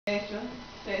derechos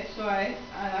sexuales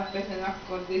a las personas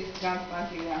con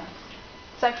discapacidad.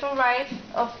 Sexual rights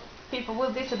of people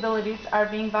with disabilities are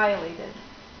being violated.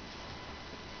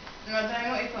 No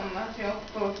tenemos información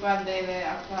por parte de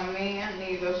la familia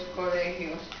ni los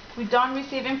colegios. We don't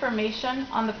receive information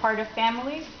on the part of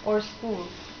families or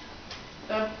schools.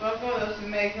 Tampoco los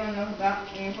médicos nos dan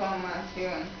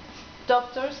información.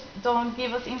 Doctors don't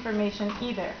give us information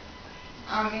either.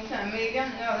 A mis amigas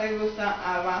no les gusta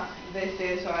hablar de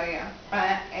sexualidad.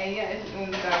 Para ellas es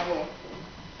un tabú.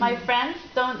 My friends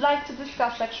don't like to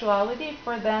discuss sexuality.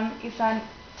 For them, it's a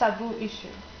taboo issue.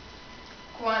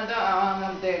 Cuando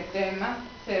hablamos del tema,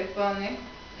 se pone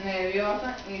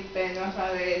nerviosa y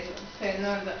penosa de eso. Se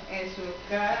nota en su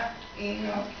cara y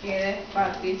no quiere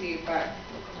participar.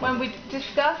 When we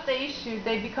discuss the issue,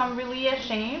 they become really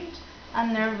ashamed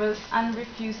and nervous and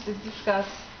refuse to discuss.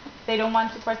 They don't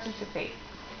want to participate.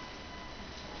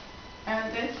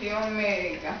 Atención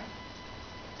médica.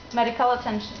 Medical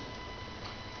attention.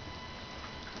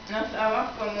 Nos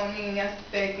habla como niñas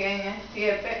pequeñas,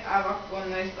 siempre habla con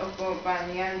nuestros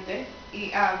acompañantes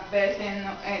y a veces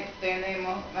no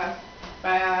entendemos las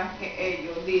palabras que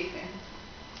ellos dicen.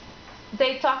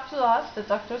 They talk to us, the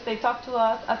doctors, they talk to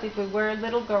us as if we were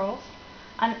little girls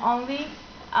and only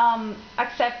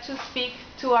accept to speak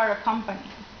to our accompanied.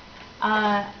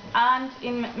 And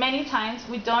many times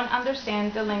we don't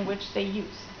understand the language they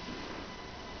use.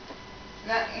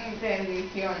 La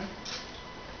intervención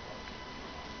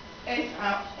es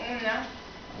a una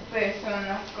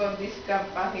persona con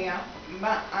discapacidad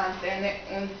va a tener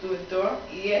un tutor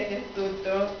y ese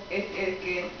tutor es el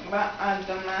que va a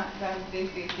tomar las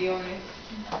decisiones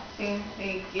sin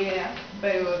siquiera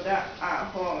preguntar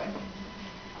al joven.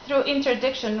 Through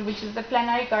interdiction, which is the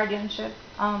plenary guardianship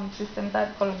system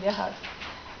that Colombia has,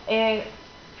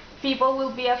 people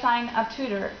will be assigned a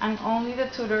tutor, and only the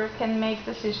tutor can make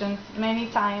decisions many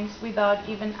times without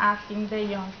even asking the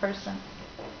young person.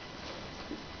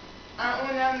 A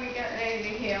una amiga le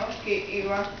dijeron que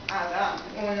iba a dar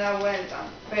una vuelta,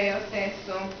 pero se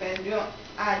sorprendió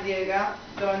al llegar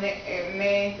donde el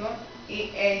médico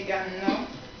y ella no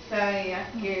sabía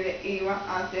que le iba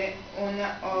a hacer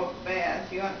una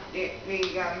operación de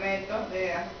ligamentos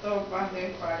de las tropas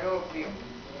del falopio.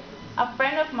 A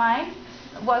friend of mine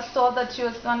was told that she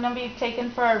was going to be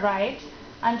taken for a ride,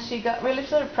 and she got really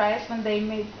surprised when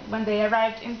they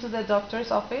arrived into the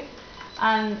doctor's office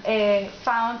and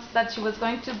found that she was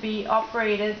going to be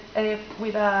operated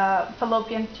with a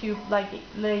fallopian tube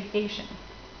ligation.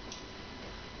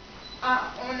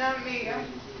 A una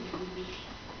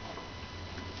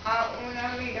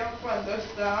amiga cuando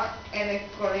estaba en el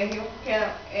colegio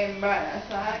quedó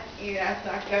embarazada y la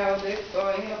sacaron del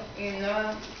colegio y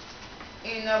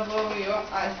no volvió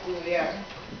a estudiar.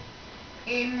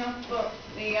 Y no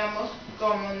podíamos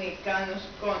comunicarnos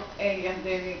con ella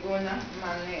de ninguna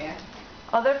manera.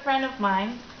 Other friend of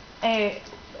mine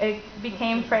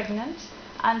became pregnant,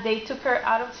 and they took her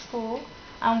out of school,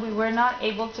 and we were not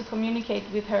able to communicate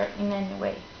with her in any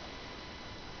way.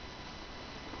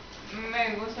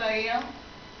 Me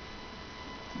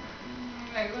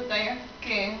gustaría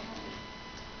que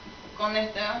con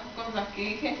estas cosas que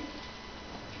dije,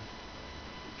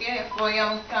 que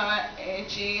podíamos cambiar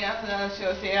chicas la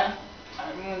sociedad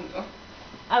al mundo.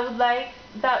 I would like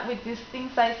that with these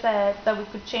things I said, that we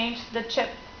could change the chip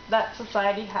that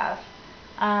society has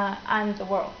and the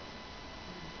world.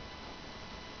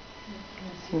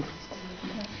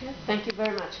 Thank you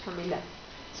very much, Camila.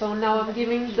 So now I'm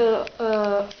giving the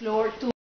floor to